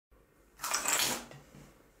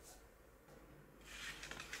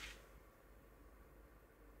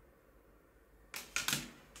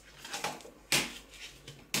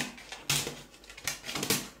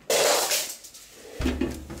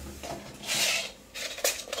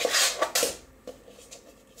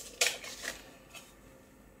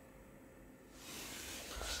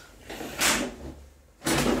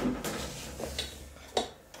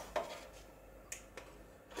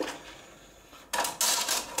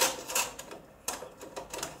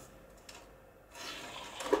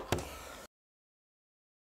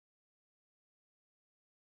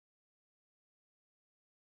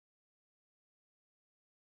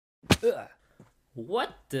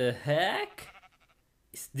What the heck?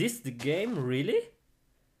 Is this the game, really?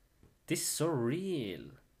 This is so real.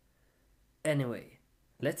 Anyway,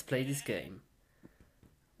 let's play this game.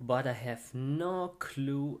 But I have no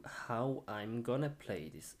clue how I'm gonna play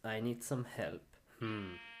this. I need some help.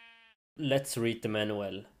 Let's read the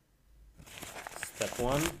manual. Step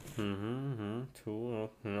 1. 2.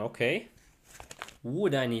 Okay.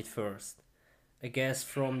 Wood I need first. I guess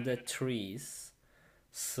from the trees.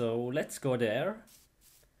 So let's go there.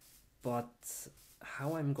 But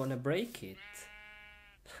how I'm gonna break it?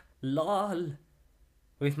 LOL!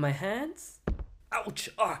 With my hands? Ouch!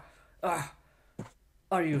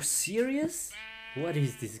 Are you serious? What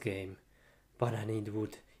is this game? But I need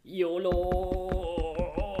wood. YOLO!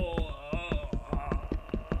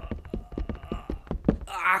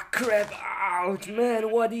 Crap out,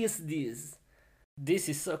 man, what is this? This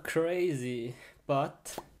is so crazy,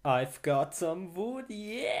 but I've got some wood,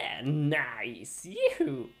 yeah, nice,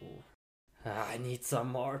 yoo! I need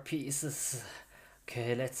some more pieces.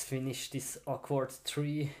 Okay, let's finish this awkward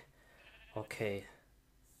tree. Okay,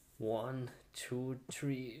 1, 2,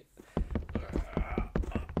 3.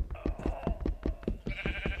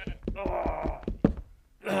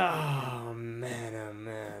 Oh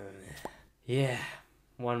man. Yeah,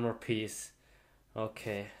 one more piece.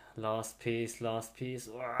 Okay, last piece.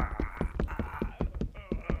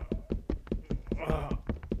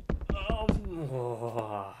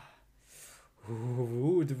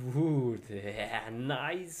 Wood. Yeah,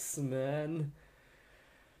 nice, man.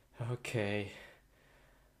 Okay.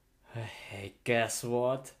 Hey, guess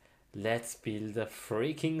what? Let's build a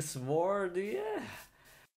freaking sword, yeah.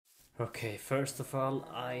 Okay, first of all,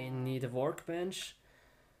 I need a workbench.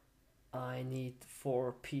 I need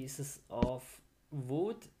 4 pieces of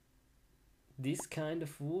wood. This kind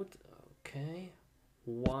of wood. Okay.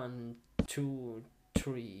 1, 2,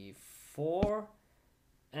 3, 4.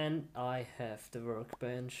 And I have the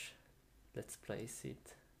workbench. Let's place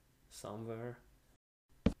it somewhere.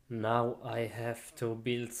 Now I have to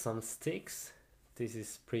build some sticks. This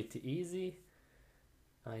is pretty easy.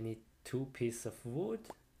 I need 2 pieces of wood.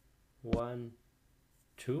 1,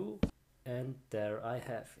 2, and there I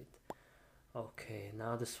have it. Okay,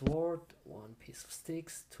 now the sword. 1 piece of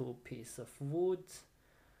sticks, 2 pieces of wood.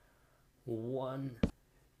 1,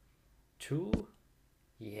 2.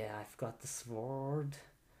 Yeah, I've got the sword.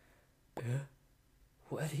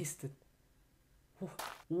 What is the...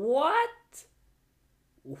 What?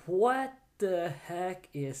 What the heck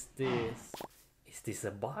is this? Is this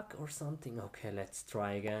a bug or something? Okay, let's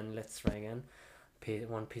try again.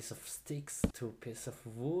 1 piece of sticks, 2 pieces of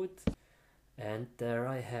wood, and there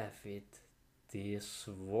I have it. The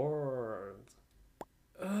sword.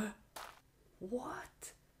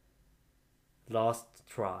 What? Last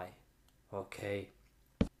try. Okay.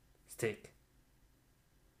 Stick.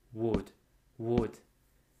 Wood.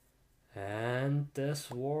 And the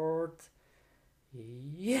sword.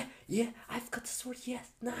 Yeah, I've got the sword.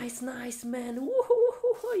 Yes, nice, man. Woohoo!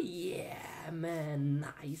 Yeah, man,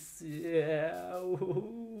 nice. Yeah.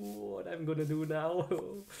 What I'm gonna do now?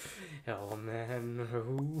 Oh man,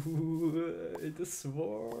 the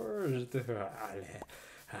sword.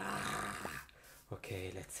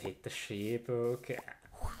 Okay, let's hit the sheep. Okay.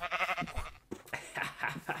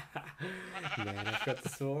 Man, I've got the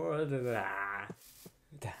sword.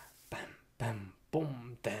 Bam,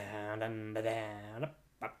 boom, down, down, down,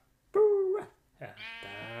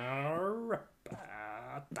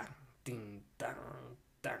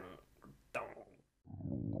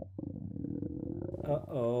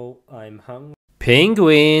 uh-oh, I'm hungry.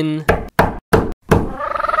 Penguin!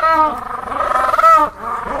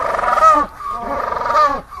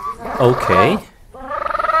 Okay.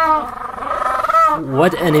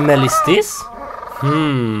 What animal is this?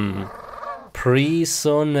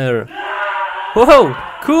 Prisoner. Whoa,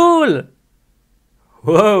 cool!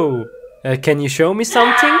 Whoa, can you show me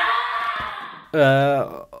something?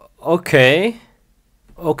 Okay.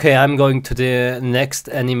 Okay, I'm going to the next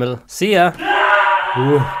animal. See ya!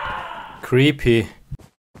 Ooh, creepy.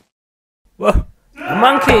 Whoa, a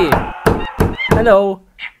monkey! Hello,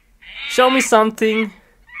 show me something.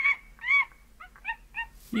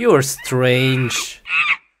 You're strange.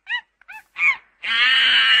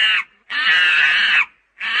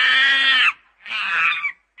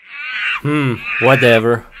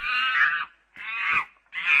 Whatever.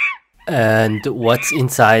 And what's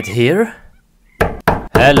inside here?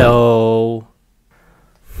 Hello.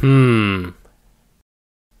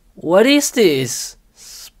 What is this?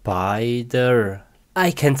 Spider.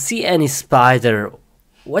 I can't see any spider.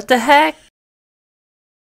 What the heck?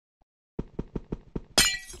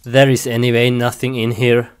 There is anyway nothing in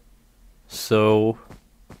here. so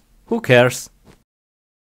who cares?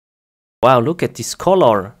 Wow, look at this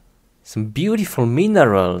color. Some beautiful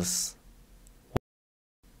minerals.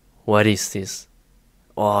 What is this?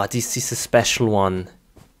 Oh, this is a special one.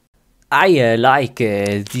 I like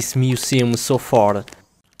this museum so far.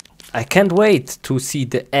 I can't wait to see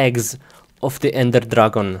the eggs of the Ender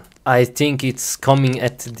Dragon. I think it's coming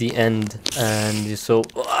at the end, and so...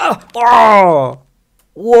 Oh!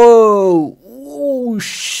 Whoa! Oh,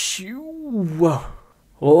 shoo!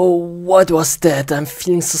 Oh, what was that? I'm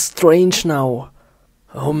feeling so strange now.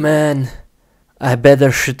 Oh man, I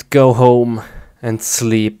better should go home and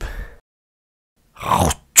sleep.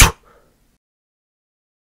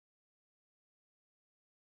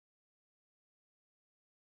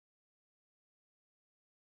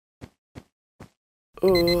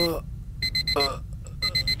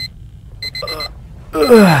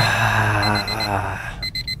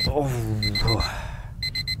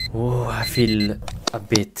 Oh, I feel a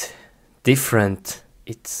bit different.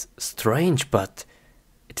 It's strange, but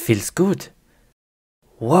it feels good.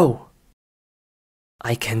 Whoa!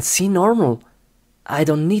 I can see normal. I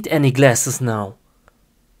don't need any glasses now.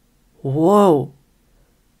 Whoa!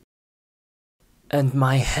 And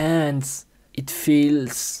my hands, it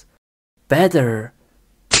feels better.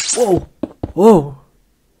 Whoa! Whoa!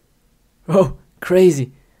 Oh,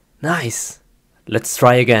 crazy. Nice. Let's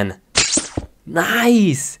try again.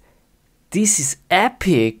 Nice! This is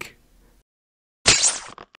epic.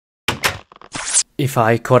 If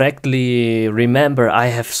I correctly remember, I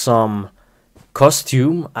have some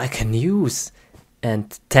costume I can use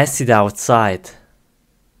and test it outside.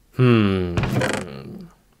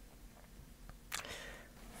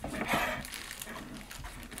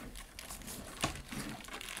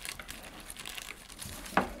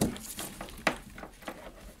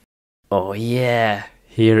 Oh yeah,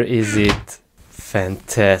 here is it.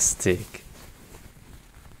 Fantastic.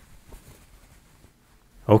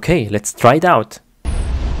 Okay, let's try it out.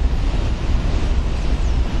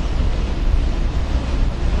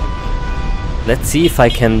 Let's see if I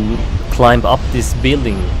can climb up this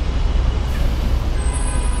building.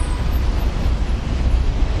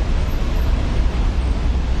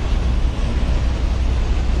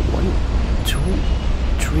 One, two,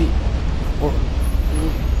 three, four.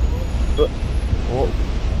 Whoa,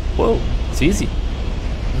 whoa, it's easy.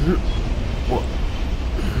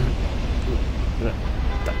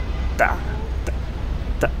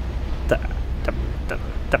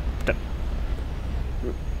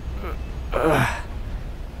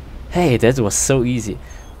 Hey, that was so easy.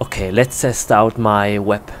 Okay, let's test out my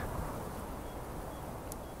web.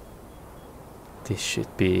 This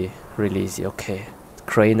should be really easy. Okay,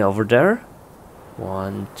 crane over there.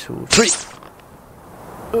 1, 2, 3.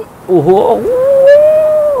 Whoa,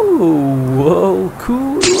 whoa,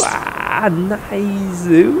 cool. Ah, nice.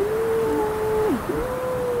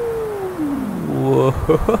 Whoa.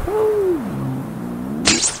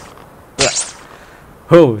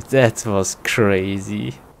 Oh, that was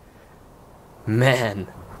crazy. Man,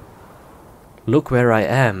 look where I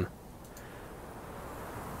am.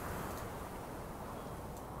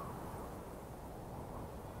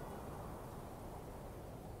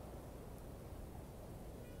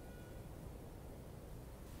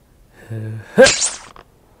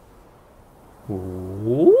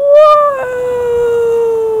 Whoa!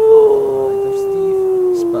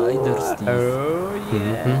 Spider Steve. Oh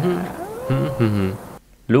yeah.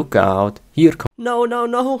 Look out! Here comes. No, no,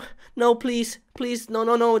 no, no, please, please, no,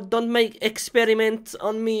 no, no, don't make experiments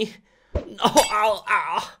on me. Oh, ow,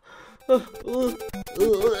 ow.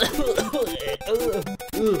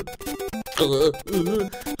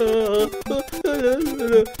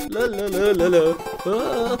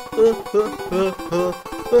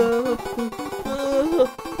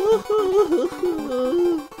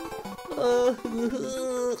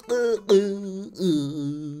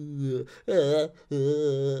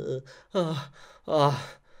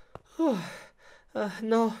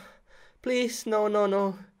 No, please, no, no,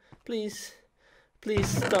 no, please, please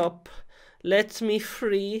stop. Let me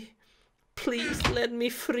free. Please let me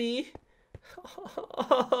free.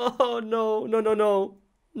 Oh no, no, no, no,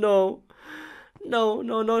 no, no,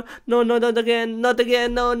 no, no, no, no, not again, not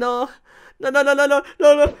again, no, no, no, no, no, no, no,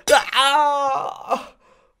 no, no. Ah!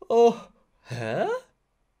 Oh, huh?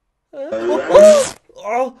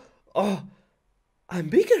 Oh, oh, I'm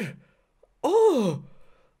bigger. Oh,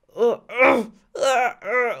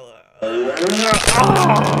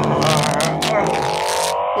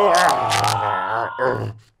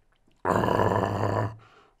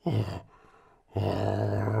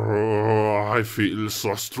 I feel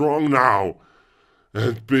so strong now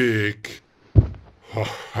and big.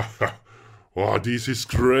 Oh, this is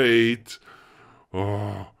great.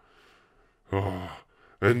 Oh, oh.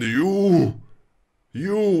 And you,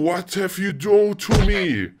 what have you done to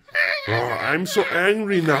me? Oh, I'm so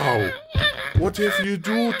angry now. What have you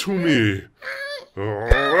done to me?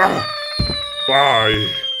 Oh, bye.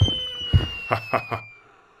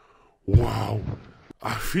 Wow,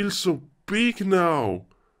 I feel so big now.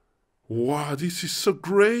 Wow, this is so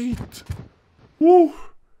great. Woo.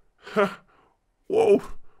 Whoa.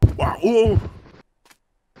 Wow. Whoa.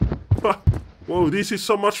 Whoa, this is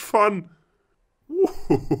so much fun.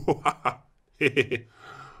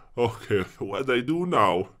 Okay, what do I do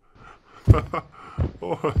now?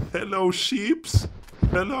 Oh, hello, sheeps.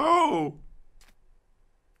 Hello.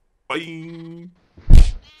 Boing.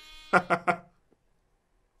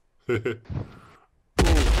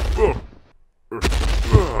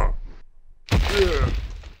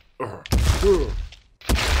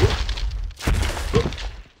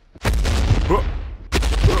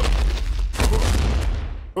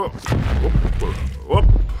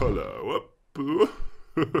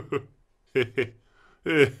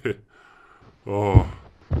 Oh,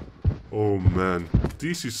 oh man,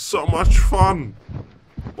 this is so much fun.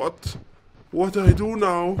 What do I do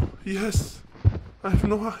now? Yes, I have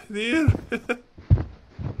no idea.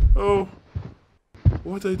 Oh,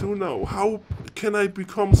 what do I do now? How can I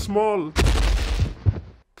become small?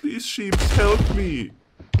 Please, sheep, help me.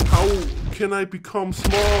 How can I become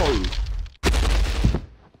small?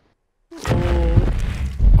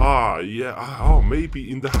 Oh, yeah. Oh, maybe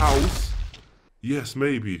in the house. Yes,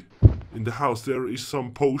 maybe. In the house there is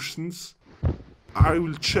some potions. I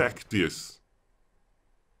will check this.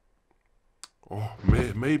 Oh,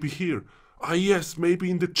 maybe here. Ah, yes, maybe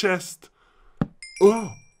in the chest.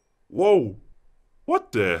 Oh, whoa.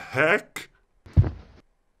 What the heck?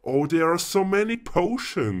 Oh, there are so many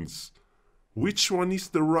potions. Which one is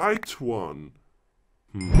the right one?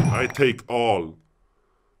 I take all.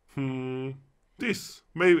 This.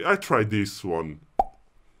 Maybe I try this one.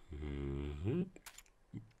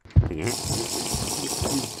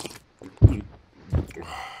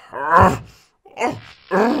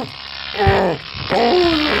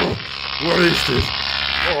 What is this?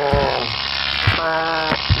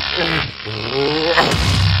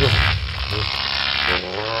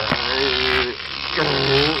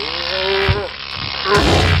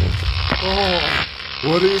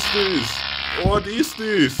 What is this? What is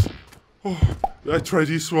this? Oh, I try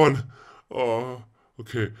this one. Oh,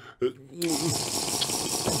 okay.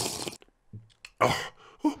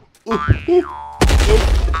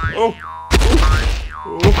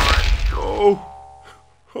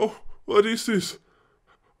 Oh, what is this?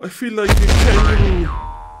 I feel like a kangaroo.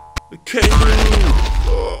 A kangaroo.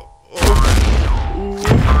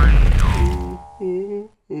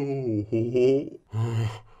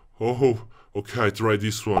 Oh, okay, I try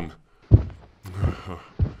this one.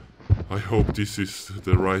 I hope this is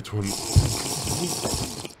the right one.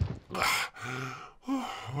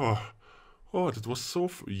 Oh, that was so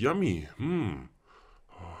yummy.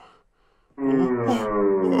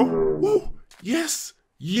 Oh, yes,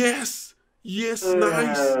 nice.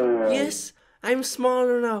 Yes, I'm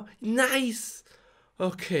smaller now. Nice.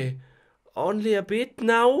 Okay, only a bit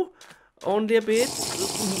now. Only a bit.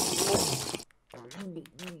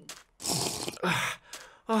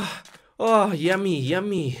 Oh,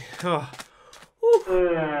 yummy. Oh,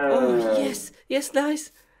 yes,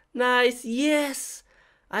 nice, yes.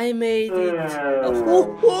 I made it.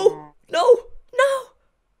 Oh, no.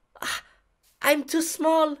 I'm too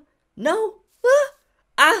small. No.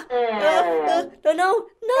 No.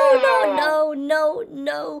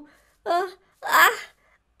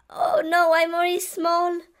 Oh no, I'm already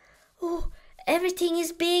small. Oh, everything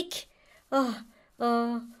is big. Oh,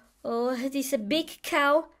 it is a big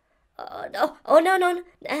cow. No.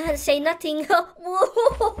 Say nothing.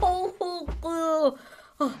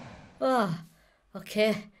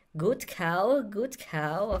 Okay. Good cow.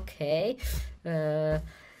 Okay.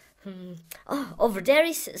 Over there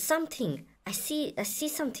is something. I see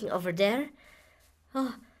something over there.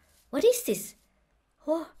 Oh, what is this?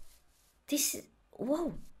 Whoa,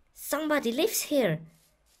 somebody lives here.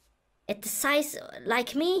 At the size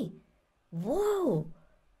like me. Whoa,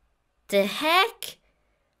 the heck?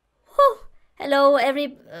 Whoa, hello,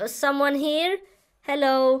 someone here?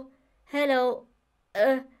 Hello.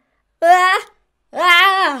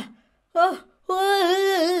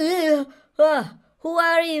 Who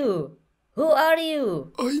are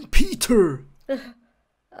you? I'm Peter.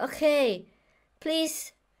 Okay,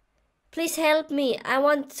 please help me. I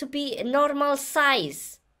want to be a normal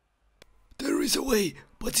size. There is a way,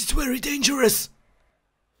 but it's very dangerous.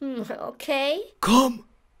 Okay. Come.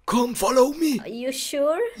 Come, follow me. Are you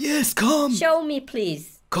sure? Yes, come. Show me,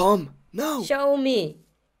 please. Come, now. Show me.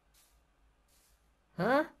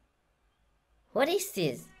 Huh? What is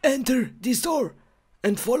this? Enter this door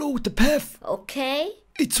and follow the path. Okay.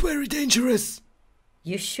 It's very dangerous.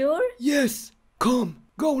 You sure? Yes. Come,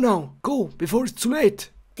 go now. Go before it's too late.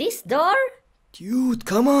 This door? Dude,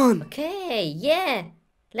 come on. Okay, yeah.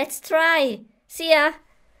 Let's try. See ya.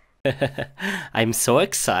 I'm so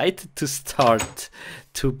excited to start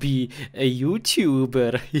to be a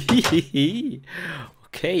YouTuber.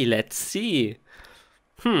 Okay, let's see.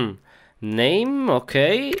 Name,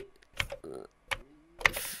 okay.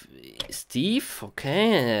 Steve,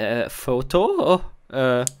 okay. Photo,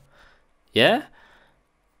 yeah.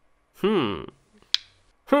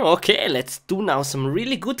 Okay, let's do now some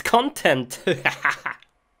really good content.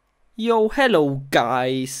 Yo, hello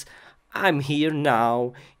guys. I'm here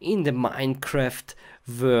now in the Minecraft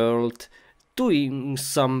world doing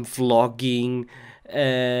some vlogging,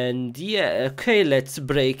 and yeah, okay, let's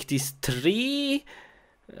break this tree.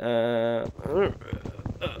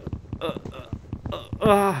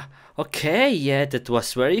 Okay, yeah, that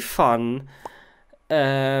was very fun.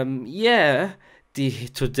 Yeah,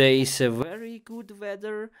 today is a very good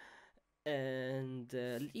weather. And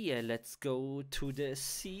yeah, let's go to the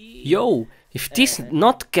sea. Yo, if this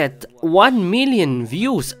not get 1 million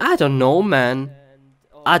views, I don't know, man.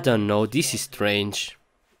 I don't know, this is strange.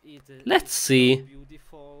 Let's see.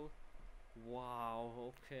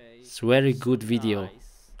 It's very good video.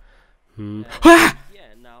 Ah!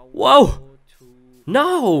 Whoa!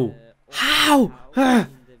 No! How?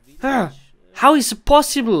 How is it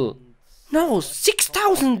possible? No,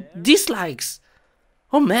 6,000 dislikes.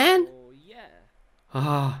 Oh man.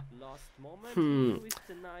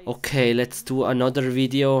 Okay, let's do another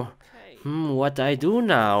video. What I do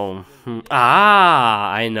now?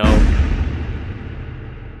 I know.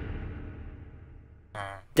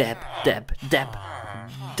 Dab, dab, dab,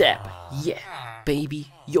 dab. Yeah, baby.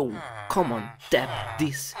 Yo, come on, dab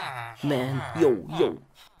this, man. Yo, yo.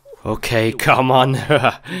 Okay, come on.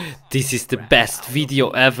 This is the best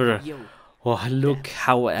video ever. Oh, look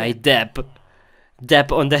how I dab.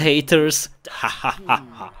 Dab on the haters.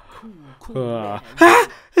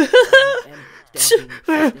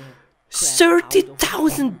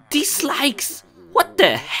 30,000 dislikes. What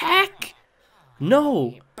the heck?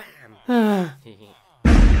 No.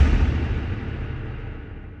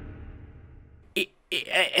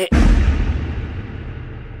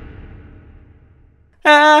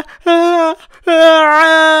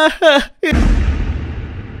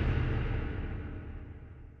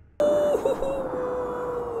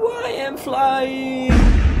 I am flying.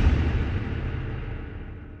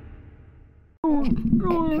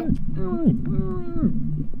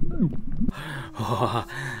 Oh,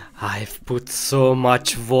 I've put so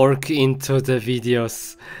much work into the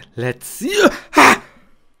videos. Let's see.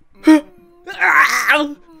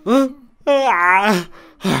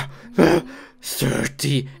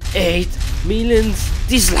 38 million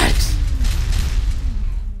dislikes.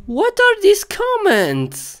 What are these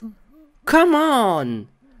comments? Come on.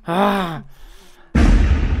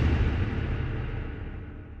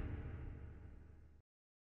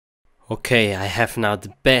 Okay, I have now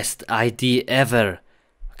the best idea ever.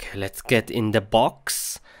 Okay, let's get in the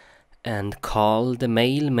box and call the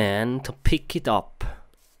mailman to pick it up.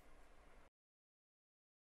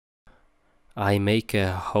 I make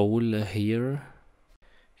a hole here.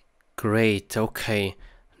 Great, okay.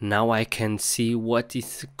 Now I can see what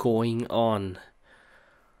is going on.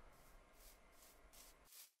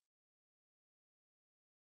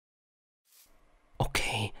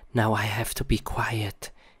 Okay, now I have to be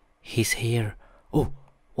quiet. He's here. Oh,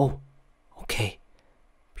 okay.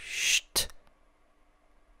 Shh.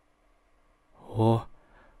 Oh,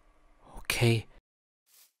 okay.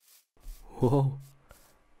 Whoa.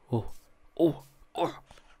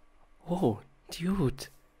 Oh, dude.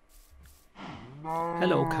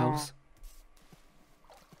 Hello, cows.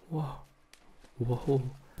 Whoa.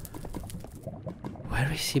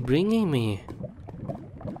 Where is he bringing me?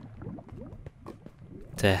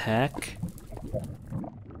 The heck?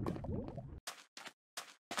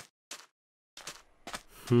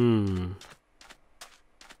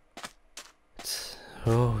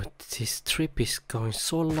 Oh, this trip is going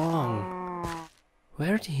so long.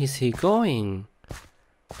 Where is he going?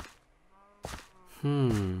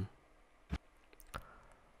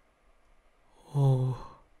 Oh,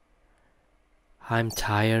 I'm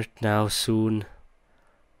tired now soon.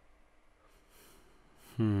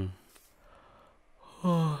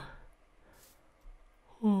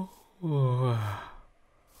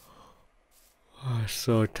 Oh,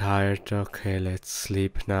 so tired. Okay, let's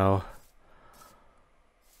sleep now.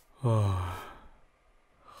 Oh.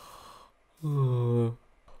 Oh.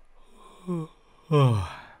 Oh.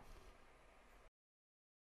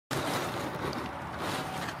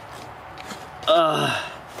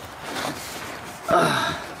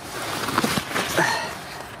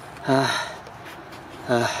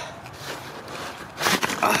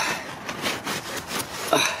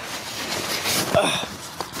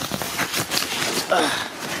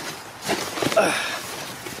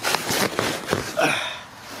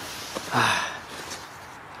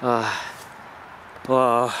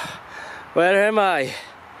 Wow, where am I?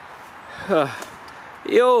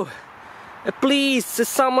 Yo, please,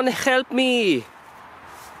 someone help me.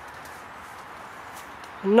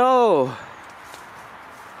 No.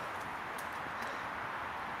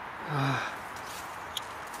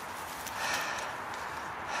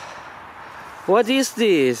 What is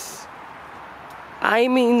this?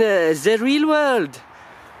 I'm in the real world.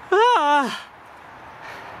 Ah!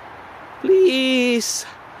 Please,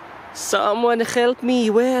 someone help me.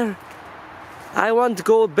 Where? I want to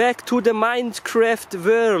go back to the Minecraft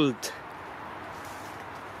world.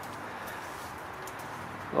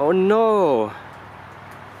 Oh no.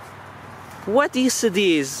 What is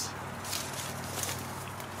this?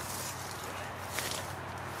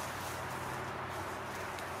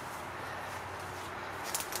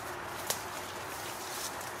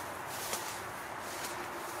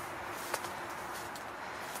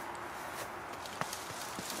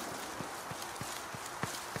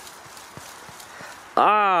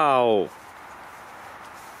 Ow!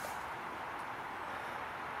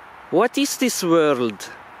 What is this world?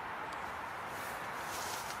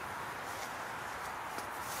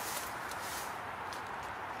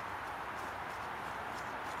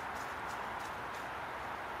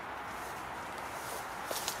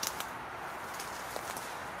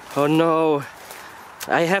 Oh no,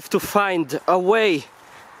 I have to find a way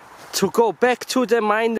to go back to the mine.